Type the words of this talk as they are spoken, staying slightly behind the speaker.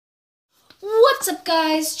What's up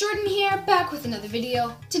guys, Jordan here, back with another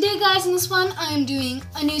video. Today guys, in this one, I am doing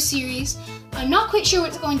a new series. I'm not quite sure what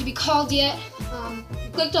it's going to be called yet. I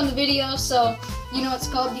clicked on the video, so you know what it's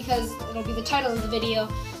called because it'll be the title of the video.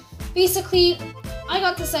 Basically, I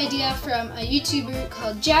got this idea from a YouTuber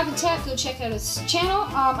called Jack Attack. Go check out his channel.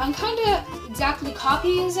 I'm kind of exactly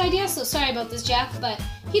copying his idea, so sorry about this, Jack, but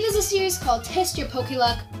he does a series called Test Your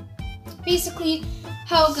Pokeluck. Basically,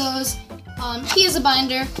 how it goes, he has a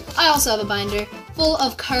binder, I also have a binder, full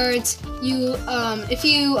of cards. If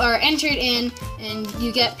you are entered in and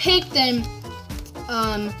you get picked, then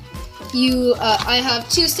I have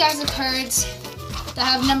 2 stacks of cards that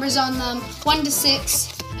have numbers on them, 1 to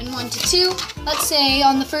 6 and 1 to 2. Let's say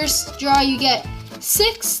on the first draw you get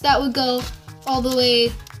 6, that would go all the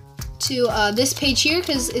way to this page here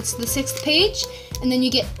because it's the 6th page, and then you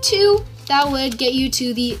get 2. That would get you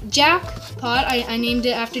to the jackpot. I named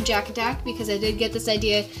it after Jack Attack because I did get this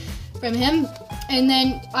idea from him. And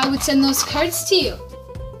then I would send those cards to you.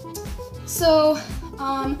 So,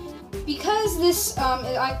 because this,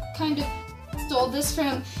 I kind of stole this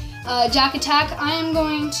from Jack Attack, I am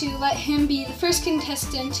going to let him be the first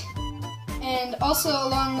contestant, and also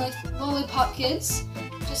along with Lollipop Kids,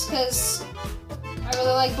 just because I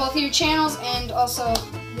really like both of your channels, and also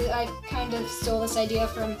I kind of stole this idea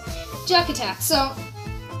from Jack Attack. So,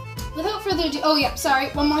 without further ado, oh yeah, sorry,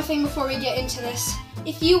 one more thing before we get into this.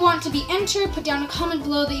 If you want to be entered, put down a comment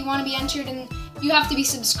below that you want to be entered, and you have to be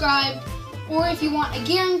subscribed. Or if you want a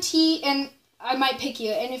guarantee, and I might pick you,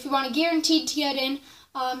 and if you want a guaranteed to get in,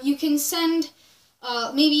 you can send,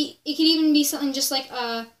 maybe it could even be something just like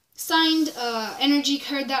a signed energy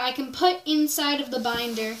card that I can put inside of the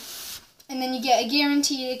binder, and then you get a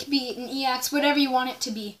guarantee. It could be an EX, whatever you want it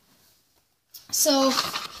to be. So,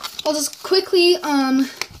 I'll just quickly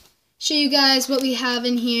show you guys what we have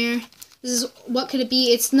in here. This is, what could it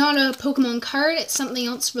be? It's not a Pokemon card, it's something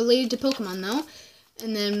else related to Pokemon though.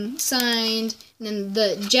 And then signed, and then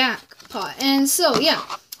the jackpot. And so, yeah,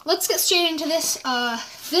 let's get straight into this.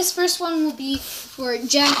 This first one will be for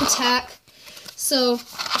Jack Attack. So,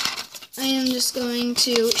 I am just going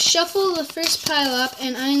to shuffle the first pile up,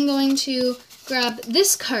 and I'm going to grab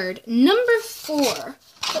this card, number 4.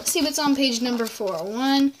 Let's see what's on page number 4.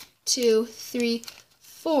 1, 2, 3,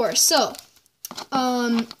 4. So,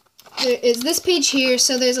 there is this page here.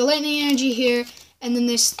 So there's a lightning energy here, and then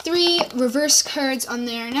there's 3 reverse cards on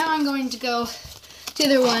there. Now I'm going to go to the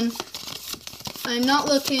other one. I'm not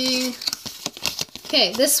looking.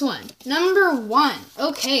 Okay, this one, number 1.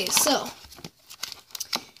 Okay, so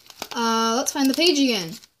let's find the page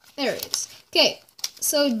again. There it is. Okay,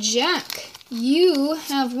 so Jack, you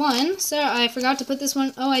have 1. Sorry, I forgot to put this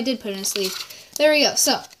one. Oh, I did put it in a sleeve. There we go.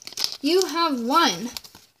 So you have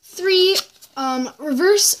 3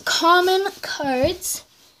 reverse common cards.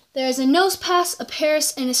 There's a Nosepass, a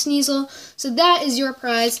Paris, and a Sneasel. So that is your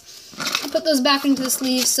prize. I'll put those back into the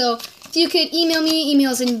sleeve. So if you could email me,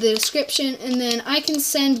 email's in the description, and then I can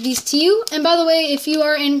send these to you. And by the way, if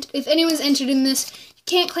anyone's entered in this, you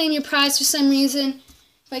can't claim your prize for some reason,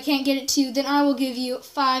 if I can't get it to you, then I will give you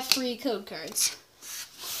 5 free code cards.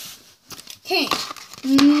 Okay,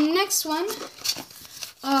 next one.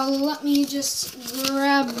 Let me just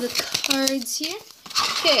grab the cards here.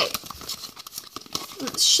 Okay,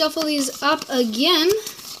 let's shuffle these up again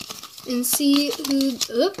and see who,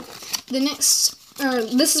 the next, or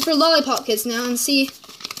this is for Lollipop Kids now, and see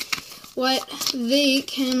what they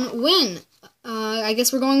can win. I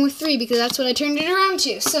guess we're going with 3 because that's what I turned it around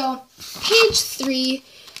to. So, page 3,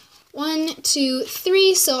 1, 2,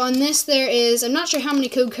 3. So on this there is, I'm not sure how many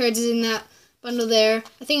code cards is in that bundle there.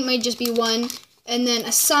 I think it might just be 1. And then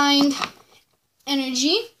a signed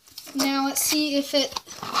energy. Now let's see if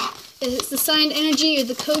it's the signed energy or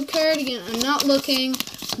the code card. Again, I'm not looking.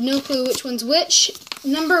 No clue which one's which.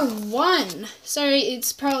 Number 1. Sorry,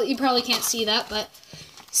 you probably can't see that, but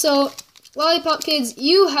so Lollipop Kids,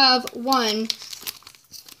 you have 1.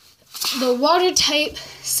 The water type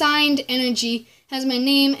signed energy has my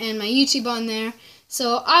name and my YouTube on there.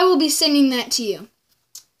 So I will be sending that to you.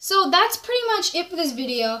 So that's pretty much it for this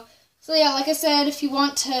video. So yeah, like I said, if you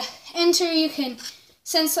want to enter, you can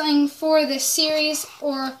send something for this series,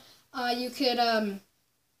 or you could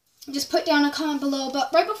just put down a comment below.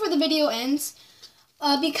 But right before the video ends,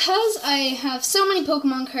 because I have so many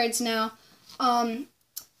Pokemon cards now,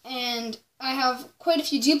 and I have quite a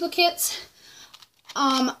few duplicates,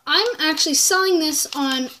 I'm actually selling this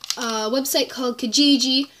on a website called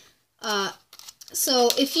Kijiji. So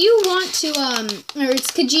if you want to, or it's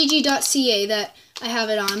kijiji.ca that I have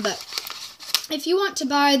it on, but if you want to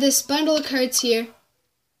buy this bundle of cards here,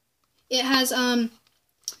 it has a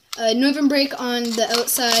Northern Break on the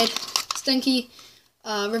outside, stunky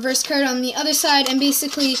reverse card on the other side, and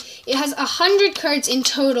basically it has 100 cards in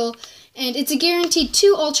total, and it's a guaranteed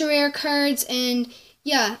 2 ultra rare cards, and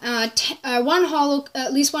yeah, at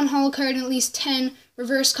least one holo card and at least 10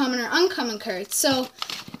 reverse common or uncommon cards. So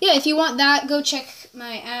yeah, if you want that, go check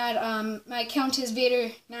my ad. My account is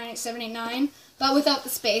Vader98789, but without the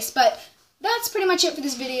space. But that's pretty much it for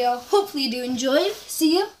this video. Hopefully you do enjoy.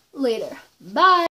 See you later. Bye.